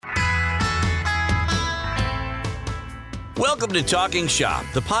Welcome to Talking Shop,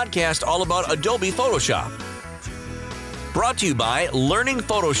 the podcast all about Adobe Photoshop. Brought to you by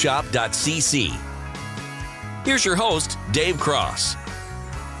learningphotoshop.cc. Here's your host, Dave Cross.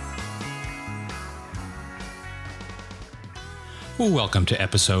 Welcome to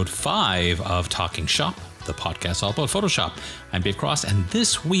episode 5 of Talking Shop, the podcast all about Photoshop. I'm Dave Cross, and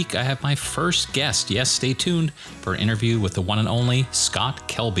this week I have my first guest. Yes, stay tuned for an interview with the one and only Scott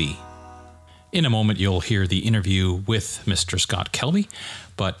Kelby. In a moment, you'll hear the interview with Mr. Scott Kelby,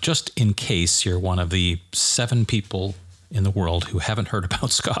 but just in case you're one of the 7 people in the world who haven't heard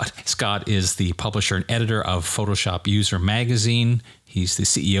about Scott, Scott is the publisher and editor of Photoshop User Magazine. He's the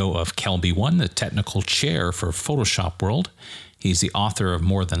CEO of Kelby One, the technical chair for Photoshop World. He's the author of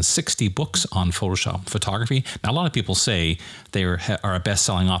more than 60 books on Photoshop photography. Now, a lot of people say they are a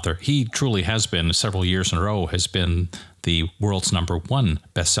best-selling author. He truly has been, several years in a row, has been the world's #1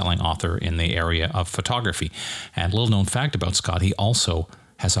 best-selling author in the area of photography. And a little known fact about Scott, he also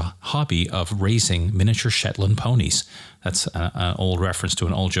has a hobby of raising miniature Shetland ponies. That's an old reference to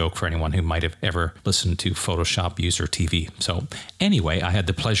an old joke for anyone who might have ever listened to Photoshop User TV. So anyway, I had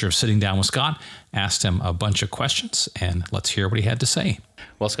the pleasure of sitting down with Scott, asked him a bunch of questions, and let's hear what he had to say.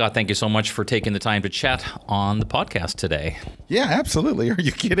 Well, Scott, thank you so much for taking the time to chat on the podcast today. Yeah, absolutely. Are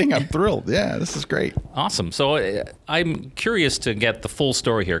you kidding? I'm thrilled. Yeah, this is great. Awesome. So I'm curious to get the full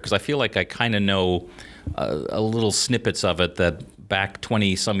story here because I feel like I kind of know a little snippets of it that back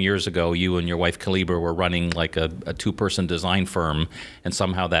 20-some years ago, you and your wife, Kaliber, were running like a two-person design firm, and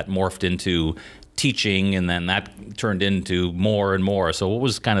somehow that morphed into teaching, and then that turned into more and more. So what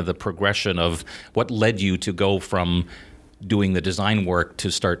was kind of the progression of what led you to go from doing the design work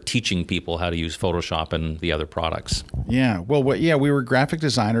to start teaching people how to use Photoshop and the other products? Yeah, well, we were graphic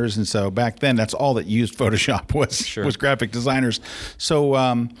designers, and so back then that's all that used Photoshop was graphic designers. So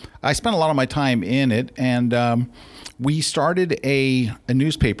I spent a lot of my time in it, and we started a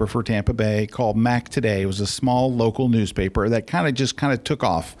newspaper for Tampa Bay called Mac Today. It was a small local newspaper that kind of took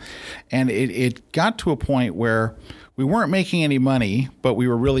off, and it got to a point where we weren't making any money, but we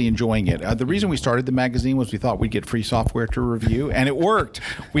were really enjoying it. The reason we started the magazine was we thought we'd get free software to review, and it worked.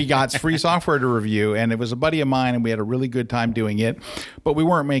 We got free software to review, and it was a buddy of mine, and we had a really good time doing it, but we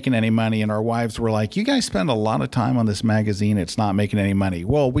weren't making any money, and our wives were like, you guys spend a lot of time on this magazine. It's not making any money.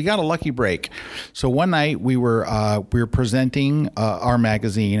 Well, we got a lucky break. So one night we were presenting our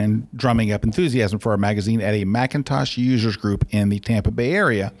magazine and drumming up enthusiasm for our magazine at a Macintosh users group in the Tampa Bay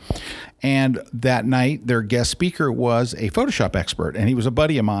area. And that night, their guest speaker was a Photoshop expert, and he was a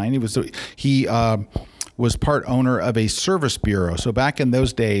buddy of mine. He was part owner of a service bureau. So back in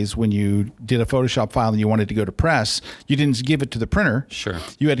those days, when you did a Photoshop file and you wanted to go to press, you didn't give it to the printer. Sure.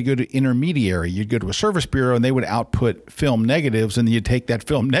 You had to go to intermediary. You'd go to a service bureau, and they would output film negatives, and you'd take that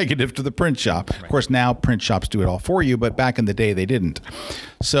film negative to the print shop. Right. Of course, now print shops do it all for you, but back in the day, they didn't.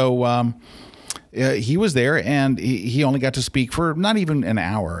 So he was there, and he only got to speak for not even an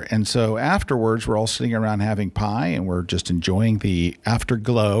hour. And so afterwards, we're all sitting around having pie, and we're just enjoying the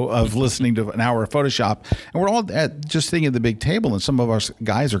afterglow of listening to an hour of Photoshop. And we're all just sitting at the big table, and some of us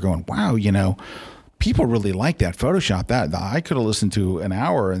guys are going, wow, people really like that Photoshop. That I could have listened to an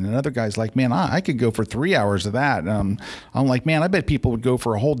hour, and another guy's like, man, I could go for 3 hours of that. And I'm like, man, I bet people would go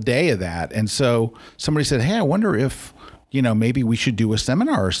for a whole day of that. And so somebody said, hey, I wonder if maybe we should do a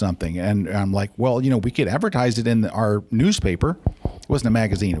seminar or something. And I'm like, well, we could advertise it in our newspaper. It wasn't a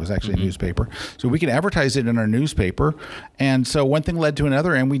magazine. It was actually a newspaper. So we could advertise it in our newspaper. And so one thing led to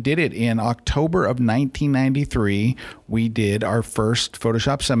another, and we did it in October of 1993. We did our first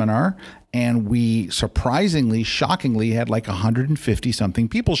Photoshop seminar, and we surprisingly, shockingly had like 150-something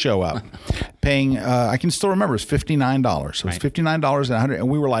people show up paying, I can still remember, it was $59. So it was $59 and 100, and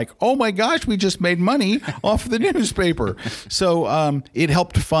we were like, oh my gosh, we just made money off the newspaper. So it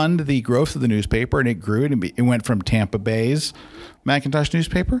helped fund the growth of the newspaper, and it grew, and it went from Tampa Bay's Macintosh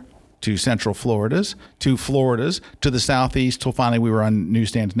newspaper to Central Florida's, to Florida's, to the Southeast, till finally we were on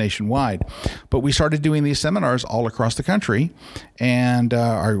newsstands nationwide. But we started doing these seminars all across the country, and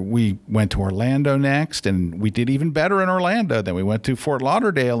we went to Orlando next, and we did even better in Orlando. Then we went to Fort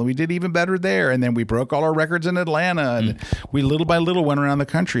Lauderdale, and we did even better there. And then we broke all our records in Atlanta, and we little by little went around the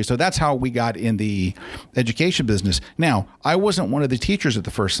country. So that's how we got in the education business. Now, I wasn't one of the teachers at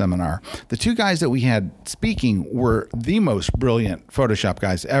the first seminar. The 2 guys that we had speaking were the most brilliant Photoshop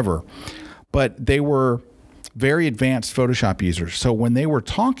guys ever. But they were very advanced Photoshop users. So when they were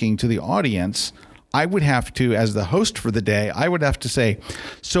talking to the audience, I would have to, as the host for the day, I would have to say,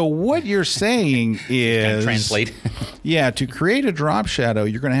 so what you're saying is... translate. Yeah, to create a drop shadow,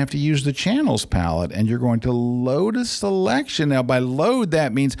 you're going to have to use the channels palette, and you're going to load a selection. Now, by load,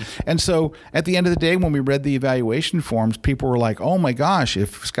 that means... And so at the end of the day, when we read the evaluation forms, people were like, oh my gosh,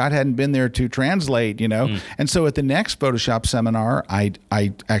 if Scott hadn't been there to translate, you know. And so at the next Photoshop seminar, I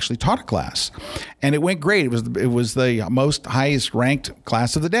actually taught a class, and it went great. It was the most highest ranked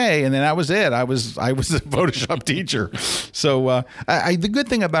class of the day, and then that was it. I was a Photoshop teacher. So the good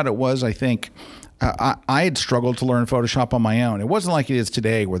thing about it was, I think, I had struggled to learn Photoshop on my own. It wasn't like it is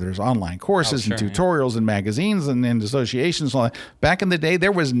today where there's online courses and tutorials and magazines and associations and all that. Back in the day,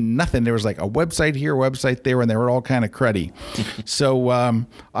 there was nothing. There was like a website here, a website there, and they were all kind of cruddy. So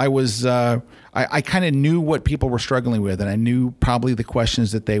I kind of knew what people were struggling with, and I knew probably the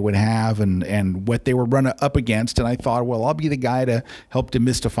questions that they would have and what they were running up against. And I thought, well, I'll be the guy to help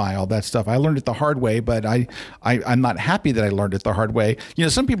demystify all that stuff. I learned it the hard way, but I'm not happy that I learned it the hard way. You know,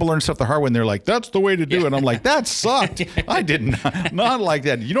 some people learn stuff the hard way, and they're like, that's the way to do it. And I'm like, that sucked. I did not like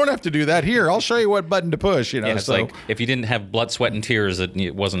that. You don't have to do that here. I'll show you what button to push. You know, it's like if you didn't have blood, sweat, and tears,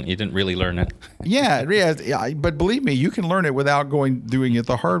 you didn't really learn it. Yeah. But believe me, you can learn it without doing it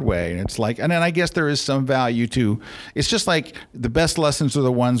the hard way. And it's like, and then I guess there is some value to. It's just like the best lessons are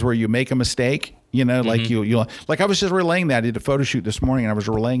the ones where you make a mistake. You know, like you like I was just relaying that. I did a photo shoot this morning, and I was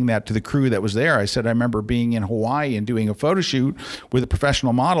relaying that to the crew that was there. I said, I remember being in Hawaii and doing a photo shoot with a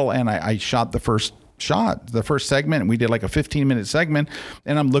professional model, and I shot the first segment, and we did like a 15-minute segment,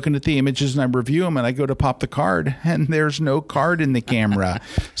 and I'm looking at the images and I review them, and I go to pop the card, and there's no card in the camera.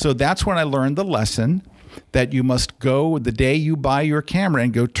 So that's when I learned the lesson that you must go the day you buy your camera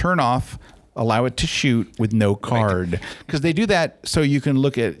and go turn off, allow it to shoot with no card, because they do that so you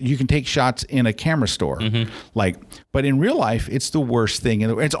can take shots in a camera store. But in real life, it's the worst thing.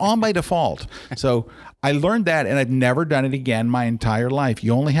 It's on by default. So I learned that, and I've never done it again my entire life.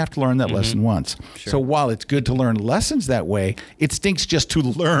 You only have to learn that lesson once. Sure. So while it's good to learn lessons that way, it stinks just to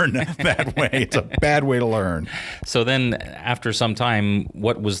learn that way. It's a bad way to learn. So then after some time,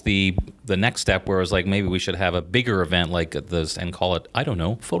 what was the next step where it was like, maybe we should have a bigger event like this and call it, I don't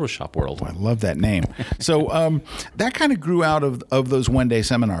know, Photoshop World? Oh, I love that name. So that kind of grew out of those one-day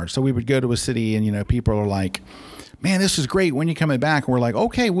seminars. So we would go to a city, and, you know, people are like, man, this is great. When are you coming back? And we're like,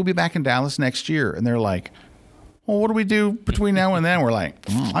 okay, we'll be back in Dallas next year. And they're like, well, what do we do between now and then? We're like,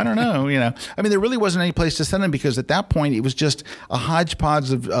 I don't know. You know, I mean, there really wasn't any place to send them, because at that point it was just a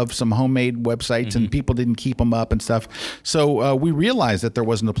hodgepodge of some homemade websites, and people didn't keep them up and stuff. So we realized that there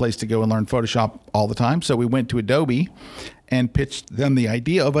wasn't a place to go and learn Photoshop all the time. So we went to Adobe and pitched them the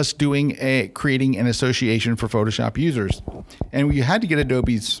idea of us creating an association for Photoshop users. And we had to get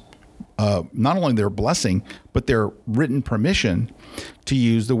Adobe's not only their blessing, but their written permission to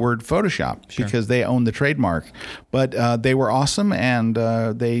use the word Photoshop, because they own the trademark. But they were awesome, and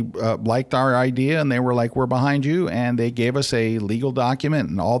they liked our idea, and they were like, we're behind you, and they gave us a legal document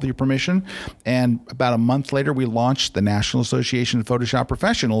and all the permission. And about a month later, we launched the National Association of Photoshop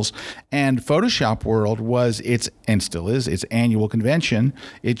Professionals, and Photoshop World was and still is its annual convention.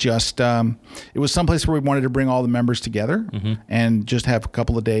 It just it was someplace where we wanted to bring all the members together and just have a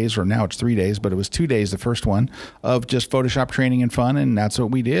couple of days, or now it's 3 days, but it was 2 days, the first one, of just Photoshop training and fun, and that's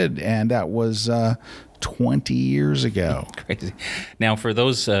what we did. And that was 20 years ago. Crazy. Now, for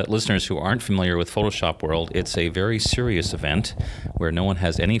those listeners who aren't familiar with Photoshop World, it's a very serious event where no one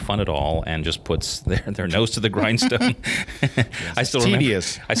has any fun at all and just puts their nose to the grindstone. I still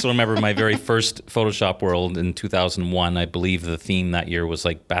remember my very first Photoshop World in 2001. I believe the theme that year was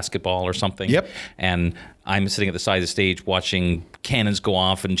like basketball or something. Yep. And I'm sitting at the side of the stage watching cannons go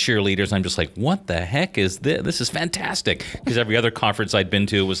off and cheerleaders. I'm just like, what the heck is this? This is fantastic. Because every other conference I'd been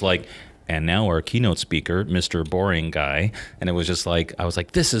to was like, and now our keynote speaker, Mr. Boring Guy. And it was just like, I was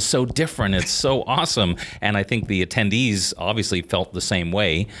like, this is so different. It's so awesome. And I think the attendees obviously felt the same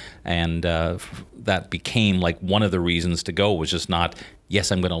way. And that became like one of the reasons to go, was just not,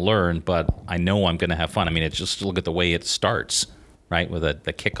 yes, I'm going to learn, but I know I'm going to have fun. I mean, it's just look at the way it starts, right, with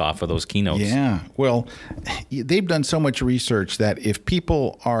the kickoff of those keynotes. Yeah. Well, they've done so much research that if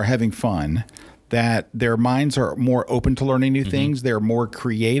people are having fun, that their minds are more open to learning new things. They're more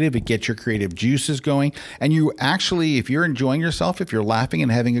creative. It gets your creative juices going. And you actually, if you're enjoying yourself, if you're laughing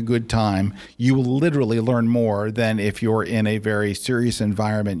and having a good time, you will literally learn more than if you're in a very serious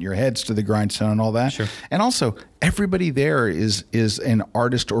environment, your head's to the grindstone and all that. Sure. And also, everybody there is an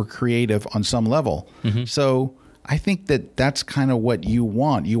artist or creative on some level. So I think that's kind of what you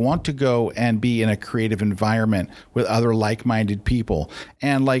want. You want to go and be in a creative environment with other like-minded people.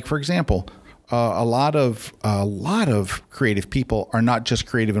 And like, for example, a lot of creative people are not just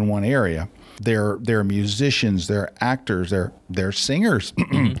creative in one area. they're musicians, they're actors, they're singers,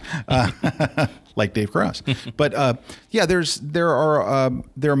 like Dave Cross. But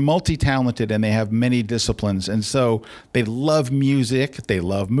they're multi-talented, and they have many disciplines, and so they love music, they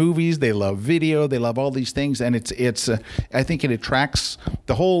love movies, they love video, they love all these things, and it's I think it attracts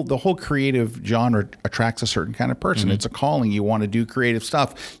the whole creative genre attracts a certain kind of person. It's a calling. You want to do creative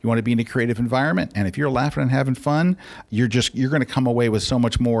stuff. You want to be in a creative environment, and if you're laughing and having fun, you're going to come away with so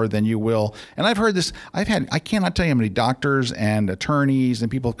much more than you will. And I've heard this. I cannot tell you how many doctors and attorneys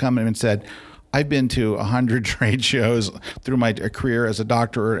and people have come in and said, I've been to 100 trade shows through my career as a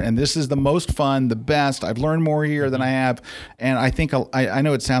doctor, and this is the most fun, the best. I've learned more here than I have. And I think I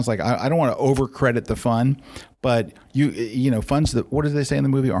know it sounds like I don't want to overcredit the fun, but fun's what did they say in the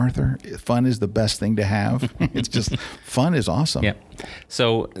movie, Arthur? Fun is the best thing to have. It's just, fun is awesome. Yeah.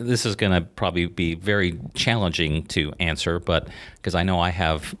 So this is going to probably be very challenging to answer, but because I know I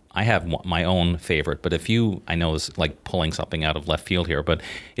have my own favorite, but I know it's like pulling something out of left field here, but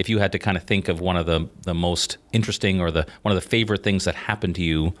if you had to kind of think of one of the most interesting or one of the favorite things that happened to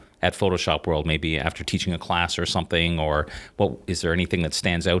you at Photoshop World, maybe after teaching a class or something, or is there anything that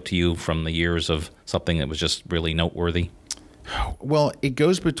stands out to you from the years of something that was just really noteworthy? Well, it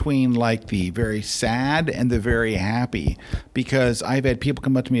goes between like the very sad and the very happy, because I've had people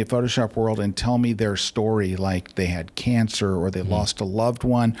come up to me at Photoshop World and tell me their story, like they had cancer or they lost a loved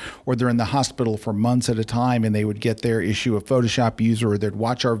one, or they're in the hospital for months at a time, and they would get their issue of Photoshop User, or they'd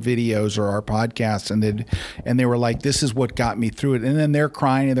watch our videos or our podcasts, and they were like, this is what got me through it. And then they're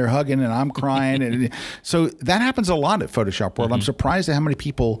crying and they're hugging and I'm crying. And so that happens a lot at Photoshop World. I'm surprised at how many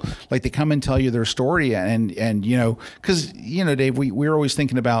people, like, they come and tell you their story, and because Dave, we're always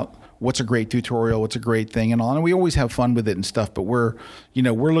thinking about what's a great tutorial, what's a great thing, and all, and we always have fun with it and stuff. But we're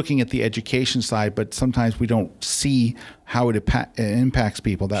looking at the education side, but sometimes we don't see how it impacts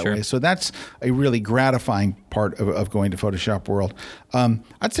people that way. So that's a really gratifying part of going to Photoshop World.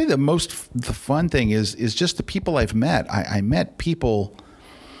 I'd say the fun thing is just the people I've met. I met people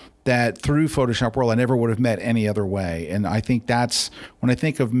that through Photoshop World I never would have met any other way. And I think that's, when I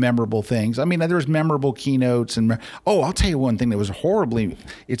think of memorable things, I mean, there's memorable keynotes and, I'll tell you one thing that was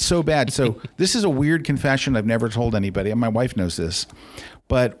it's so bad. So this is a weird confession I've never told anybody, and my wife knows this.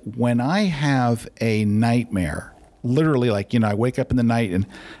 But when I have a nightmare, literally, like, I wake up in the night, and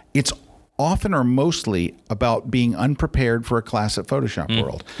it's often or mostly about being unprepared for a class at Photoshop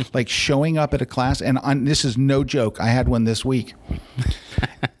World. Like showing up at a class, and this is no joke, I had one this week.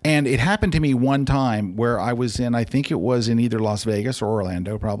 And it happened to me one time where I was I think it was in either Las Vegas or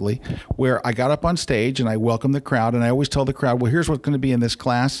Orlando probably, where I got up on stage and I welcomed the crowd, and I always tell the crowd, well, here's what's going to be in this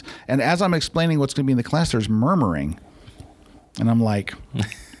class. And as I'm explaining what's going to be in the class, there's murmuring. And I'm like...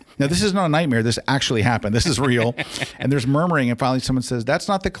 Now, this is not a nightmare. This actually happened. This is real. And there's murmuring, and finally someone says, that's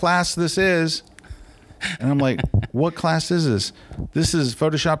not the class this is. And I'm like, what class is this? This is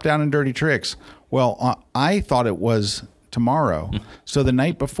Photoshop Down and Dirty Tricks. Well, I thought it was tomorrow. So the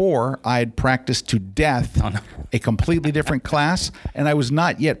night before, I had practiced to death a completely different class, and I was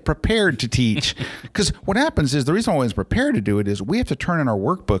not yet prepared to teach. Because what happens is, the reason I was prepared to do it is we have to turn in our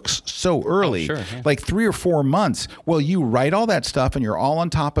workbooks so early, like 3 or 4 months. Well, you write all that stuff, and you're all on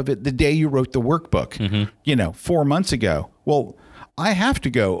top of it the day you wrote the workbook, 4 months ago. Well, I have to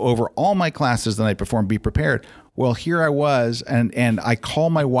go over all my classes the night before and be prepared. Well, here I was, and I call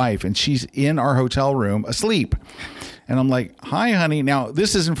my wife, and she's in our hotel room asleep. And I'm like, hi, honey. Now,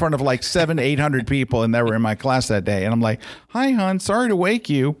 this is in front of like 700-800 people, and they were in my class that day. And I'm like, hi, hon, sorry to wake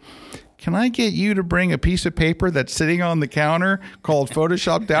you. Can I get you to bring a piece of paper that's sitting on the counter called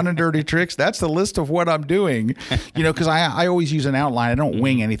Photoshop Down and Dirty Tricks? That's the list of what I'm doing. Because I always use an outline. I don't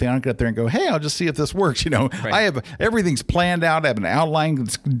wing anything. I don't get up there and go, hey, I'll just see if this works. I have everything's planned out. I have an outline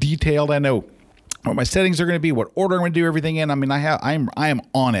that's detailed. I know what my settings are going to be, what order I'm going to do everything in. I mean, I am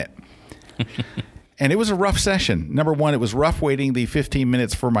on it. And it was a rough session. Number one, it was rough waiting the 15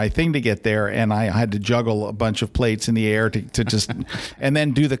 minutes for my thing to get there, and I had to juggle a bunch of plates in the air to just, and then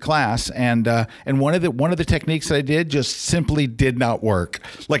do the class. And one of the techniques that I did just simply did not work.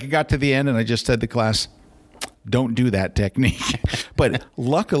 Like, it got to the end, and I just said to the class, don't do that technique. But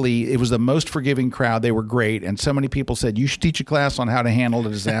luckily, it was the most forgiving crowd. They were great. And so many people said, you should teach a class on how to handle a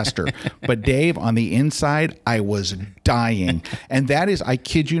disaster. But Dave, on the inside, I was dying. And that is, I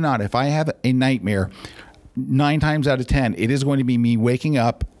kid you not, if I have a nightmare, 9 times out of 10, it is going to be me waking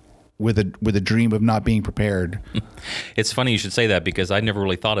up with a dream of not being prepared. It's funny you should say that, because I never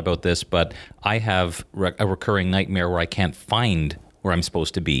really thought about this, but I have a recurring nightmare where I can't find where I'm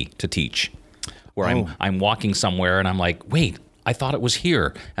supposed to be to teach. Where I'm walking somewhere and I'm like, wait, I thought it was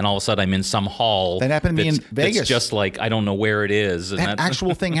here. And all of a sudden I'm in some hall. That happened to me in Vegas. It's just like, I don't know where it is. And that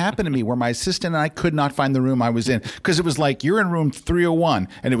actual thing happened to me where my assistant and I could not find the room I was in, because it was like, you're in room 301,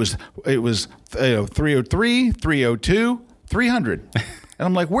 and it was 303, 302, 300. And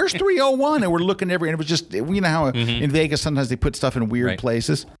I'm like, where's 301? And we're looking everywhere. And it was just, you know how in Vegas sometimes they put stuff in weird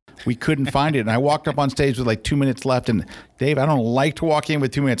places. We couldn't find it. And I walked up on stage with like 2 minutes left. And Dave, I don't like to walk in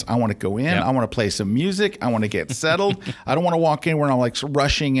with 2 minutes. I want to go in. I want to play some music. I want to get settled. I don't want to walk in where I'm like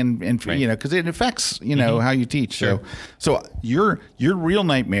rushing and you know, because it affects, you know, how you teach. Sure. So your real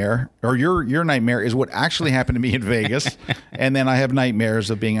nightmare, or your nightmare, is what actually happened to me in Vegas. And then I have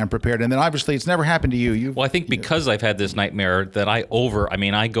nightmares of being unprepared. And then obviously it's never happened to you. Well, I think because I've had this nightmare that I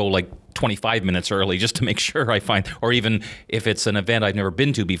go like 25 minutes early just to make sure I find, or even if it's an event I've never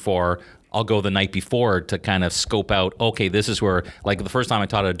been to before, I'll go the night before to kind of scope out, okay, this is where, like the first time I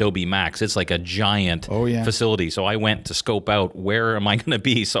taught at Adobe Max, it's like a giant facility. So I went to scope out where am I going to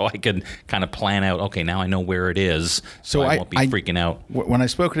be so I could kind of plan out, okay, now I know where it is. So I won't be freaking out. When I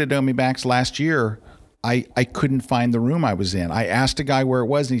spoke at Adobe Max last year, I couldn't find the room I was in. I asked a guy where it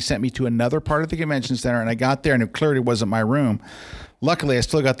was, and he sent me to another part of the convention center, and I got there, and it clearly wasn't my room. Luckily, I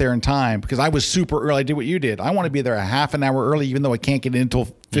still got there in time because I was super early. I did what you did. I want to be there a half an hour early, even though I can't get in until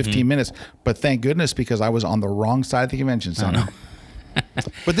 15 minutes. But thank goodness, because I was on the wrong side of the convention center.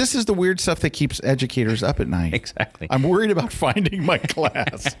 But this is the weird stuff that keeps educators up at night. Exactly. I'm worried about finding my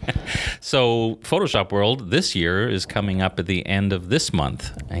class. So Photoshop World this year is coming up at the end of this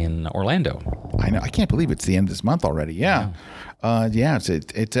month in Orlando. I know. I can't believe it's the end of this month already. Yeah.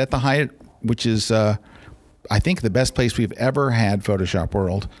 It's at the Hyatt, which is... I think the best place we've ever had Photoshop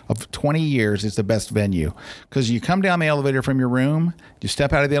World. Of 20 years, it's the best venue. Because you come down the elevator from your room, you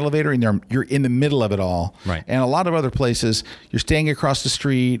step out of the elevator, and you're in the middle of it all. Right. And a lot of other places, you're staying across the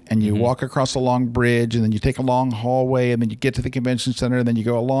street, and you walk across a long bridge, and then you take a long hallway, and then you get to the convention center, and then you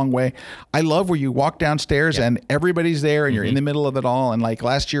go a long way. I love where you walk downstairs, and everybody's there, and you're in the middle of it all. And like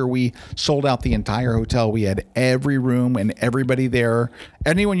last year, we sold out the entire hotel. We had every room and everybody there.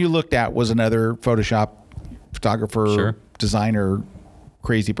 Anyone you looked at was another Photoshop photographer, designer,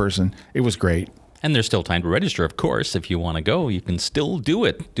 crazy person. It was great. And there's still time to register, of course. If you want to go, you can still do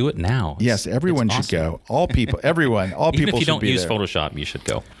it. Do it now. Yes, everyone should go. All people, everyone, all people should be there. Even if you don't use Photoshop, you should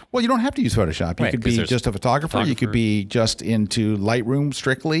go. Well, you don't have to use Photoshop. You could be just a photographer. You could be just into Lightroom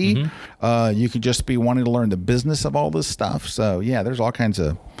strictly. You could just be wanting to learn the business of all this stuff. So, yeah, there's all kinds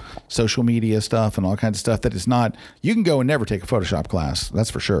of social media stuff and all kinds of stuff that is not... You can go and never take a Photoshop class. That's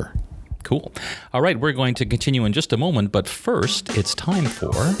for sure. Cool. All right, we're going to continue in just a moment, but first, it's time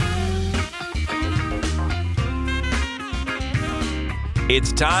for...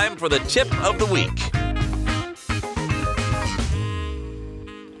 It's time for the tip of the week.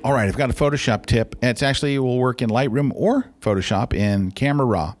 All right, I've got a Photoshop tip. It's actually will work in Lightroom or Photoshop in Camera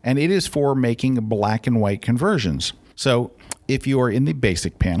Raw, and it is for making black and white conversions. So if you are in the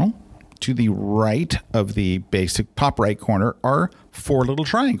basic panel, to the right of the basic top right corner are 4 little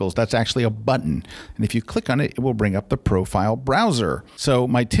triangles. That's actually a button. And if you click on it, it will bring up the profile browser. So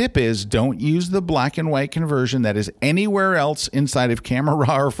my tip is don't use the black and white conversion that is anywhere else inside of Camera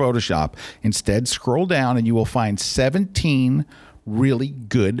Raw or Photoshop. Instead, scroll down and you will find 17 really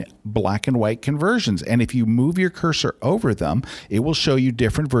good black and white conversions. And if you move your cursor over them, it will show you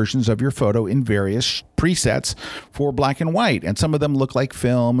different versions of your photo in various presets for black and white. And some of them look like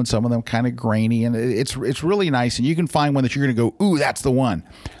film and some of them kind of grainy. And it's really nice. And you can find one that you're going to go, ooh, that's the one.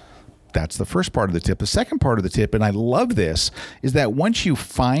 That's the first part of the tip. The second part of the tip, and I love this, is that once you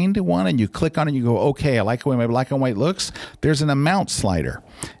find one and you click on it and you go, okay, I like the way my black and white looks, there's an amount slider.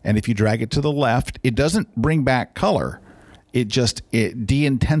 And if you drag it to the left, it doesn't bring back color. It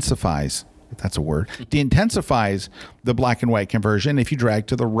de-intensifies, if that's a word, de-intensifies the black and white conversion. If you drag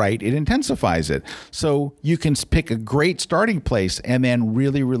to the right, it intensifies it. So you can pick a great starting place and then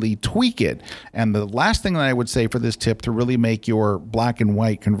really, really tweak it. And the last thing that I would say for this tip to really make your black and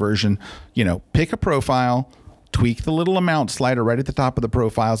white conversion, pick a profile, tweak the little amount slider right at the top of the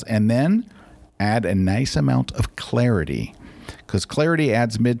profiles, and then add a nice amount of clarity. Because clarity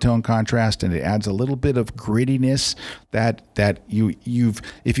adds mid-tone contrast and it adds a little bit of grittiness that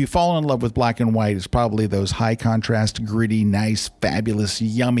if you fall in love with black and white, it's probably those high contrast, gritty, nice, fabulous,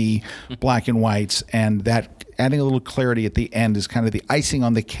 yummy black and whites. And that adding a little clarity at the end is kind of the icing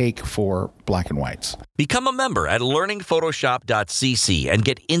on the cake for black and whites. Become a member at learningphotoshop.cc and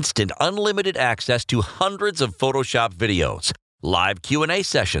get instant unlimited access to hundreds of Photoshop videos, live Q&A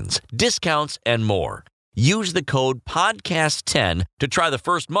sessions, discounts, and more. Use the code PODCAST10 to try the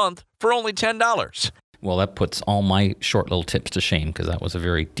first month for only $10. Well, that puts all my short little tips to shame because that was a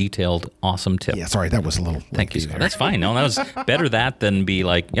very detailed, awesome tip. Yeah, sorry, that was a little. Thank you. That's fine. No, that was better that than be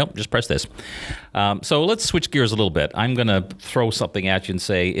like, yep, just press this. So let's switch gears a little bit. I'm going to throw something at you and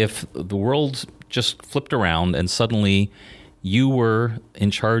say, if the world just flipped around and suddenly you were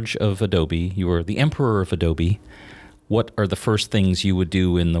in charge of Adobe, you were the emperor of Adobe, what are the first things you would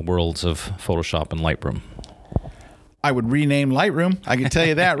do in the worlds of Photoshop and Lightroom? I would rename Lightroom. I can tell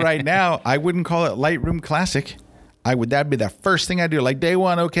you that right now. I wouldn't call it Lightroom Classic. That'd be the first thing I do. Like day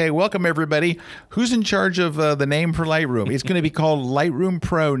one, okay, welcome everybody. Who's in charge of the name for Lightroom? It's going to be called Lightroom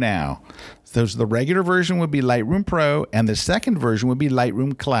Pro now. So the regular version would be Lightroom Pro, and the second version would be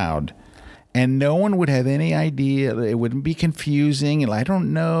Lightroom Cloud. And no one would have any idea. It wouldn't be confusing. And I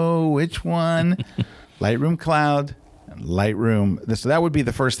don't know which one. Lightroom Cloud, Lightroom. So that would be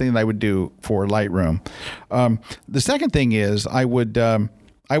the first thing that I would do for Lightroom. The second thing is I would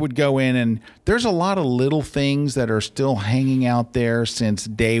go in, and there's a lot of little things that are still hanging out there since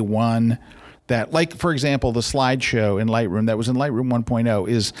day one. That, like, for example, the slideshow in Lightroom that was in Lightroom 1.0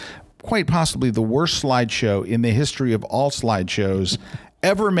 is quite possibly the worst slideshow in the history of all slideshows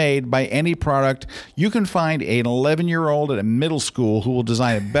ever made by any product. You can find an 11-year-old at a middle school who will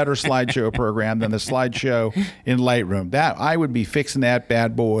design a better slideshow program than the slideshow in Lightroom. That I would be fixing that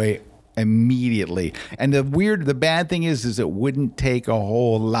bad boy immediately. And the bad thing is it wouldn't take a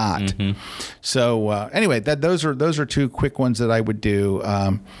whole lot. Mm-hmm. So anyway, those are two quick ones that I would do.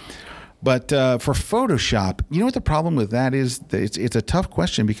 But for Photoshop, you know what the problem with that is? It's a tough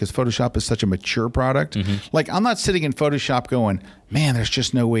question because Photoshop is such a mature product. Mm-hmm. Like, I'm not sitting in Photoshop going, man, there's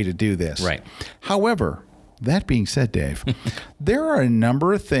just no way to do this. Right. However, that being said, Dave, there are a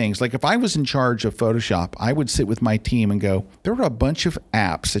number of things. Like, if I was in charge of Photoshop, I would sit with my team and go, there are a bunch of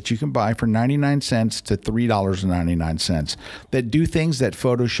apps that you can buy for 99 cents to $3.99 that do things that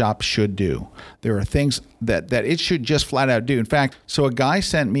Photoshop should do. There are things that it should just flat out do. In fact, so a guy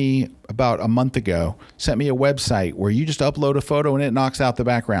sent me about a month ago, sent me a website where you just upload a photo and it knocks out the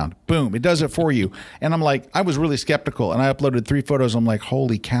background. Boom, it does it for you. And I'm like, I was really skeptical, and I uploaded 3 photos. I'm like,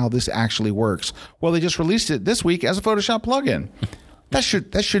 holy cow, this actually works. Well, they just released it this week as a Photoshop plugin.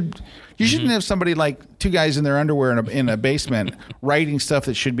 You shouldn't have somebody like 2 guys in their underwear in a basement writing stuff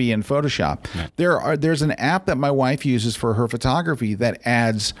that should be in Photoshop. Yeah. There's an app that my wife uses for her photography that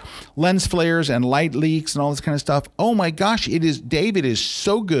adds lens flares and light leaks and all this kind of stuff. Oh my gosh, it is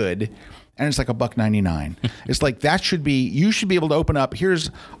so good, and it's like $1.99. It's like you should be able to open up,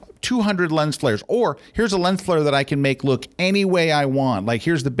 here's 200 lens flares, or here's a lens flare that I can make look any way I want. Like,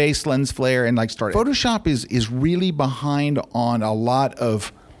 here's the base lens flare, and like start. Photoshop is really behind on a lot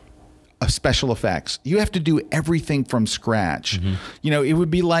of special effects. You have to do everything from scratch. Mm-hmm. You know, it would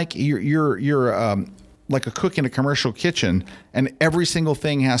be like you're like a cook in a commercial kitchen, and every single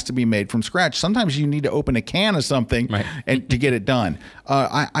thing has to be made from scratch. Sometimes you need to open a can of something and to get it done.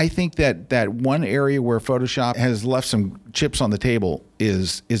 I think that one area where Photoshop has left some chips on the table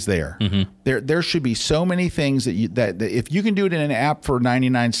is there. Mm-hmm. There should be so many things that if you can do it in an app for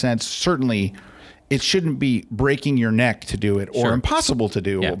 99 cents, certainly it shouldn't be breaking your neck to do it or impossible to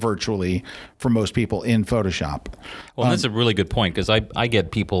do virtually for most people in Photoshop. Well, that's a really good point, because I get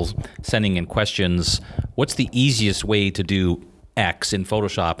people sending in questions, what's the easiest way to do X in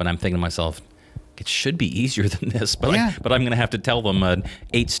Photoshop? And I'm thinking to myself, it should be easier than this, but I'm going to have to tell them an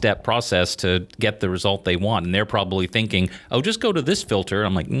 8-step process to get the result they want. And they're probably thinking, oh, just go to this filter.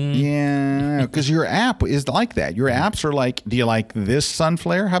 I'm like, Yeah, because your app is like that. Your apps are like, do you like this sun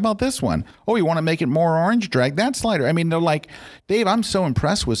flare? How about this one? Oh, you want to make it more orange? Drag that slider. I mean, they're like, Dave, I'm so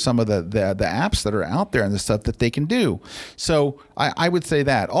impressed with some of the apps that are out there and the stuff that they can do. So I would say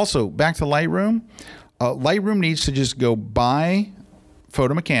that. Also, back to Lightroom. Lightroom needs to just go buy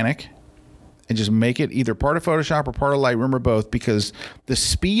Photomechanic and just make it either part of Photoshop or part of Lightroom or both, because the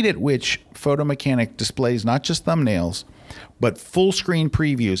speed at which Photomechanic displays not just thumbnails, but full screen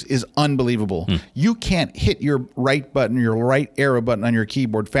previews is unbelievable. You can't hit your right button, your right arrow button on your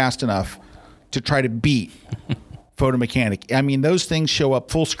keyboard fast enough to try to beat Photomechanic. I mean, those things show up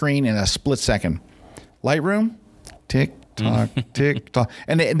full screen in a split second. Lightroom, tick, tock, tick, tock.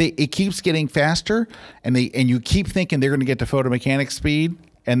 And it keeps getting faster, and you keep thinking they're going to get to Photomechanic speed,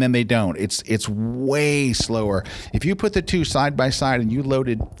 and then they don't. It's way slower. If you put the two side by side and you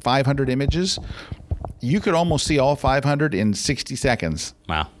loaded 500 images, you could almost see all 500 in 60 seconds.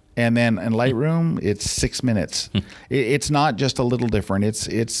 Wow. And then in Lightroom, it's 6 minutes. It's not just a little different.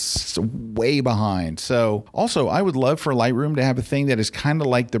 It's way behind. So also, I would love for Lightroom to have a thing that is kind of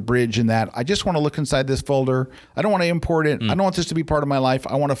like the bridge in that I just want to look inside this folder. I don't want to import it. I don't want this to be part of my life.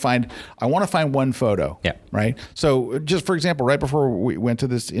 I want to find one photo. Yeah. Right. So just for example, right before we went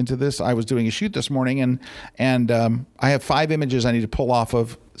into this, I was doing a shoot this morning, and I have 5 images I need to pull off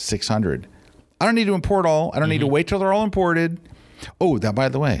of 600. I don't need to import all. I don't need to wait till they're all imported. Oh, that, by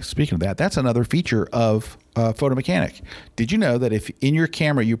the way, speaking of that, that's another feature of Photo Mechanic. Did you know that if in your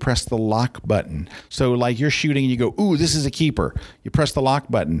camera you press the lock button, so like you're shooting and you go, ooh, this is a keeper, you press the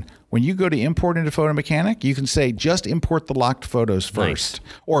lock button. When you go to import into Photo Mechanic, you can say just import the locked photos first,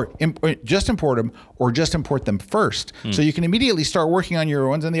 or just import them, or just import them first. So you can immediately start working on your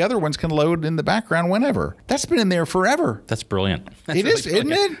ones, and the other ones can load in the background whenever. That's been in there forever. That's brilliant. That's it is,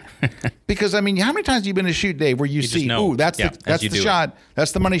 isn't it? Because I mean, how many times have you been to shoot, Dave, where you see, ooh, that's the shot,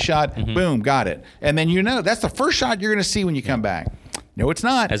 that's the money shot, boom, got it, and then that's the first shot you're going to see when you come back. No, it's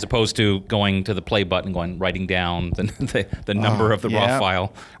not. As opposed to going to the play button, writing down the number of the raw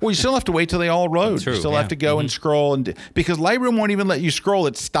file. Well, you still have to wait till they all load. True, you still have to go and scroll, and because Lightroom won't even let you scroll.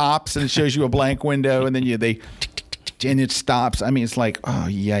 It stops and it shows you a blank window, and then and it stops. I mean, it's like, oh,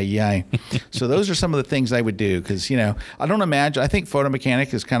 yay. So those are some of the things I would do, because I don't imagine. I think Photo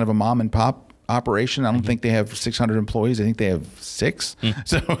Mechanic is kind of a mom and pop operation. I don't think they have 600 employees. I think they have 6.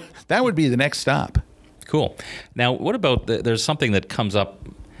 So that would be the next stop. Cool. Now, what about there's something that comes up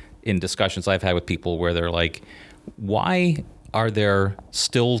in discussions I've had with people where they're like, why are there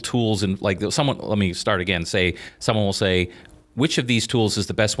still tools in, like, someone, let me start again, someone will say, which of these tools is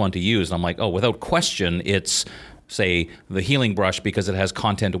the best one to use? And I'm like, oh, without question, it's, say, the healing brush because it has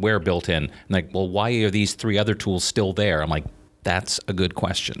content aware built in. And like, well, why are these 3 other tools still there? I'm like, that's a good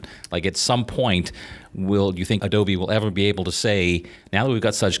question. Like, at some point, do you think Adobe will ever be able to say, now that we've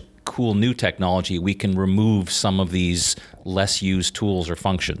got such cool new technology, we can remove some of these less used tools or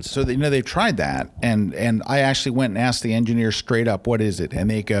functions? So they've tried that, and I actually went and asked the engineers straight up, what is it? And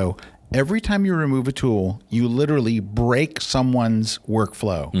they go, every time you remove a tool, you literally break someone's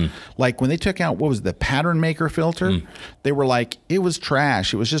workflow. Like when they took out, what was the Pattern Maker filter? They were like, it was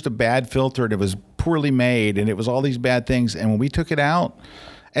trash. It was just a bad filter, and it was poorly made, and it was all these bad things. And when we took it out,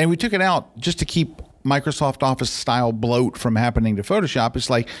 just to keep Microsoft Office style bloat from happening to Photoshop, it's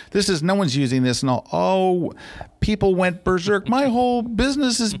like, no one's using this, and all, people went berserk. My whole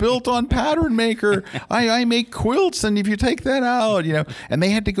business is built on Pattern Maker. I make quilts, and if you take that out, and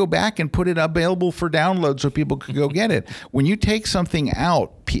they had to go back and put it available for download so people could go get it. When you take something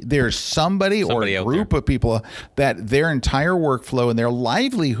out, there's somebody or a group of people that their entire workflow and their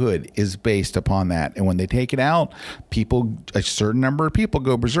livelihood is based upon that. And when they take it out, a certain number of people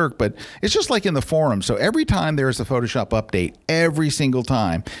go berserk. But it's just like in the forum. So every time there's a Photoshop update, every single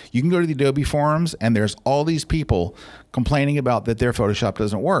time, you can go to the Adobe forums, and there's all these people complaining about that their Photoshop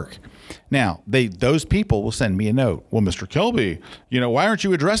doesn't work. Now, those people will send me a note. Well, Mr. Kelby, why aren't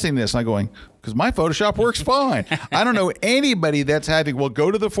you addressing this? And I'm going, because my Photoshop works fine. I don't know anybody that's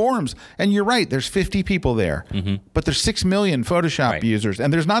go to the forums. And you're right, there's 50 people there. But there's 6 million Photoshop users,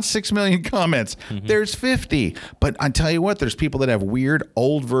 and there's not 6 million comments. There's 50. But I tell you what, there's people that have weird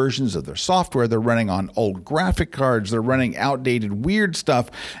old versions of their software. They're running on old graphic cards. They're running outdated weird stuff,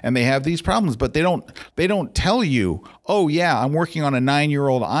 and they have these problems. But they don't tell you, oh yeah, I'm working on a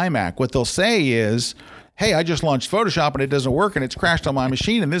 9-year-old iMac. What they'll say is, hey, I just launched Photoshop and it doesn't work and it's crashed on my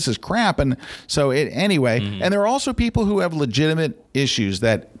machine and this is crap. And so anyway, and there are also people who have legitimate issues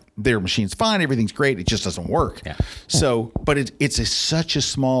that their machine's fine, everything's great, it just doesn't work. Yeah. So, but it's such a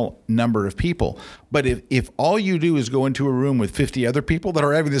small number of people. But if all you do is go into a room with 50 other people that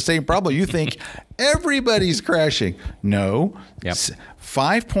are having the same problem, you think everybody's crashing. No. Yep.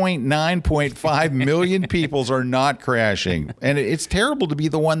 5.9.5 million peoples are not crashing. And it's terrible to be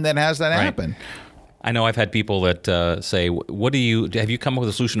the one that has that happen. I know I've had people that say, have you come up with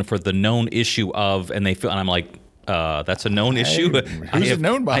a solution for the known issue of, and I'm like, that's a known issue. Who's it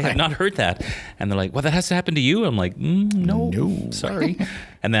known by? I have not heard that. And they're like, well, that has to happen to you. I'm like, no, sorry.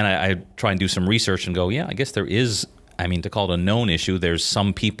 And then I try and do some research and go, yeah, I guess there is. I mean, to call it a known issue, there's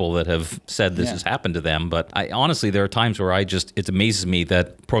some people that have said this has happened to them. But honestly, there are times where it amazes me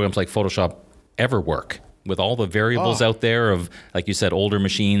that programs like Photoshop ever work. with all the variables out there of, like you said, older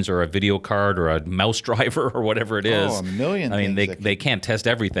machines or a video card or a mouse driver or whatever it is. A million I mean, they can't test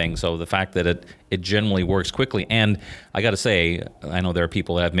everything. So the fact that it generally works quickly. And I got to say, I know there are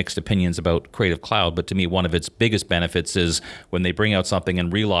people that have mixed opinions about Creative Cloud, but to me, one of its biggest benefits is when they bring out something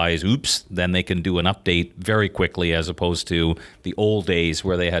and realize, oops, then they can do an update very quickly, as opposed to the old days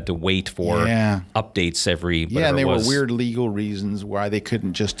where they had to wait for updates every. Yeah, and there were weird legal reasons why they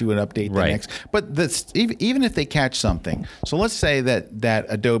couldn't just do an update the next. But even if they catch something, so let's say that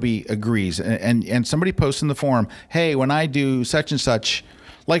Adobe agrees, and somebody posts in the forum, hey, when I do such and such.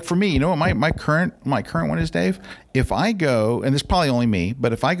 Like for me, you know what my current one is, Dave? If I go, and this is probably only me,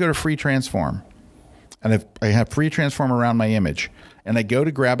 but if I go to Free Transform, and if I have Free Transform around my image, and I go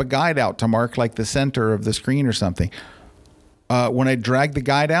to grab a guide out to mark like the center of the screen or something, when I drag the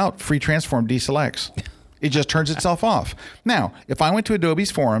guide out, Free Transform deselects. It just turns itself off. Now, if I went to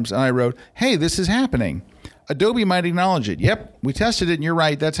Adobe's forums and I wrote, hey, this is happening, Adobe might acknowledge it. Yep, we tested it and you're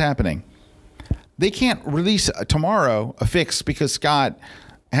right, that's happening. They can't release tomorrow a fix because Scott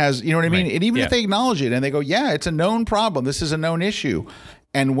has, you know what I mean? And even if they acknowledge it and they go, yeah, it's a known problem, this is a known issue.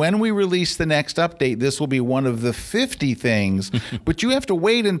 And when we release the next update, this will be one of the 50 things, but you have to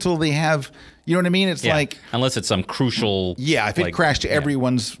wait until they have, you know what I mean? It's like, unless it's some crucial. Yeah. If it crashed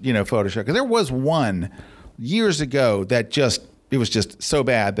everyone's, Photoshop, because there was one years ago that it was just so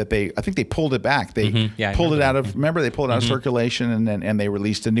bad that I think they pulled it back. They pulled it out of, remember, they pulled it out of circulation and they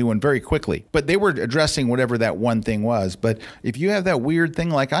released a new one very quickly. But they were addressing whatever that one thing was. But if you have that weird thing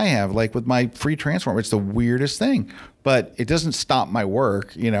like I have, like with my Free Transform, it's the weirdest thing. But it doesn't stop my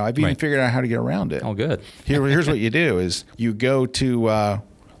work. I've even figured out how to get around it. Oh, good. Here's what you do is you go to,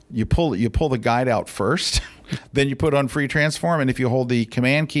 you pull the guide out first. Then you put on Free Transform, and if you hold the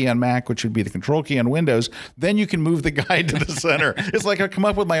Command key on Mac, which would be the Control key on Windows, then you can move the guide to the center. It's like I come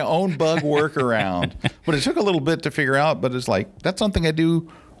up with my own bug workaround. But it took a little bit to figure out, but it's like, that's something I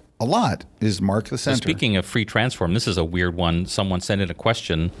do a lot, is mark the center. So speaking of Free Transform, this is a weird one. Someone sent in a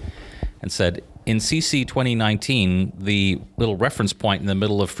question and said, in CC 2019, the little reference point in the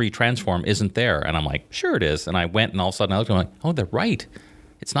middle of Free Transform isn't there. And I'm like, sure it is. And I went, and all of a sudden I looked, and I'm like, oh, they're right.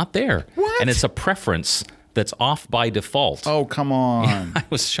 It's not there. What? And it's a preference that's off by default. Oh, come on. Yeah, I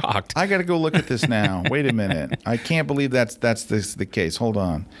was shocked. I got to go look at this now. Wait a minute. I can't believe that's the case. Hold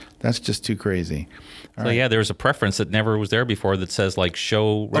on. That's just too crazy. All right. Yeah, there's a preference that never was there before that says like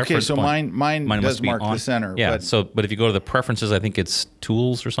show reference point. Okay, so point. mine does mark the center. Yeah, but if you go to the preferences, I think it's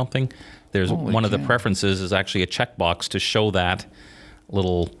tools or something. There's one of the preferences is actually a checkbox to show that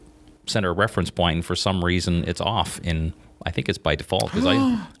little center reference point, and for some reason it's off in, I think it's by default, because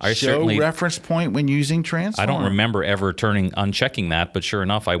I show certainly reference point when using Transform. I don't remember ever unchecking that, but sure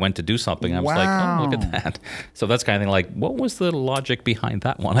enough, I went to do something. And I was like, oh, look at that. So that's kind of thing like, what was the logic behind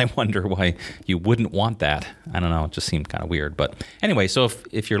that one? I wonder why you wouldn't want that. I don't know. It just seemed kind of weird. But anyway, so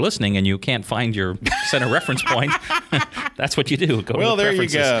if you're listening and you can't find your center reference point, that's what you do. Go to the there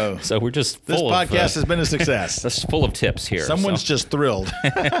preferences. You go. So we're just full of... This podcast has been a success. That's full of tips here. Someone's just thrilled.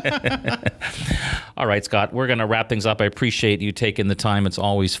 All right, Scott, we're going to wrap things up. I appreciate you taking the time. It's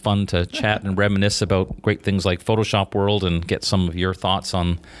always fun to chat and reminisce about great things like Photoshop World and get some of your thoughts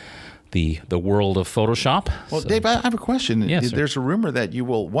on the world of Photoshop. Well, Dave, I have a question. Yes, there's a rumor that you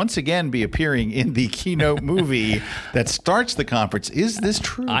will once again be appearing in the keynote movie that starts the conference. Is this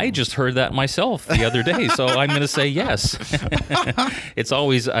true? I just heard that myself the other day, so I'm going to say yes. It's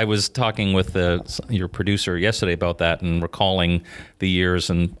always, I was talking with your producer yesterday about that and recalling the years,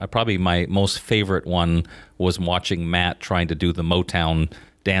 and probably my most favorite one was watching Matt trying to do the Motown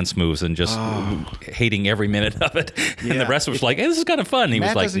dance moves and just hating every minute of it. And the rest was like, hey, this is kind of fun. He Matt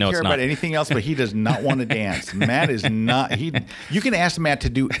was like, doesn't no, care it's not. about anything else, but he does not want to dance. Matt is not. You can ask Matt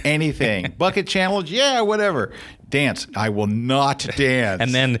to do anything. Bucket challenge, yeah, whatever. Dance, I will not dance.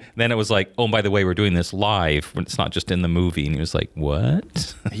 And then it was like, oh, by the way, we're doing this live. It's not just in the movie. And he was like,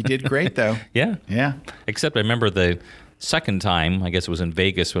 what? He did great, though. Yeah. Yeah. Except I remember the second time, I guess it was in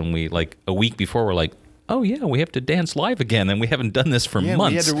Vegas, when we, like, a week before, we're like, oh, yeah, we have to dance live again, and we haven't done this for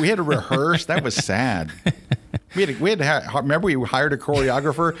months. We had to rehearse. That was sad. We had to remember we hired a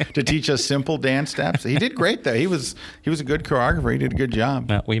choreographer to teach us simple dance steps. He did great, though. He was a good choreographer. He did a good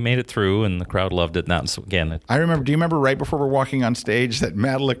job. We made it through, and the crowd loved it. Now, so again, I remember. Do you remember right before we're walking on stage that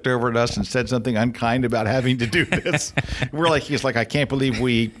Matt looked over at us and said something unkind about having to do this? He's like, I can't believe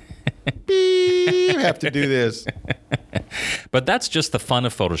we have to do this. But that's just the fun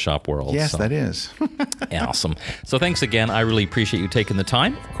of Photoshop World. Yes, that is. Awesome. So thanks again. I really appreciate you taking the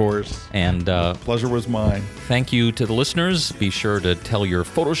time. Of course. And pleasure was mine. Thank you to the listeners. Be sure to tell your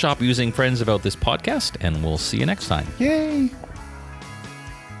Photoshop using friends about this podcast, and we'll see you next time. Yay.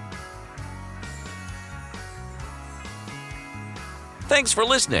 Thanks for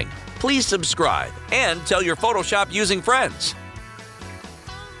listening. Please subscribe and tell your Photoshop using friends.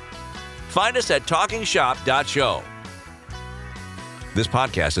 Find us at talkingshop.show. This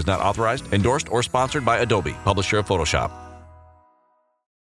podcast is not authorized, endorsed, or sponsored by Adobe, publisher of Photoshop.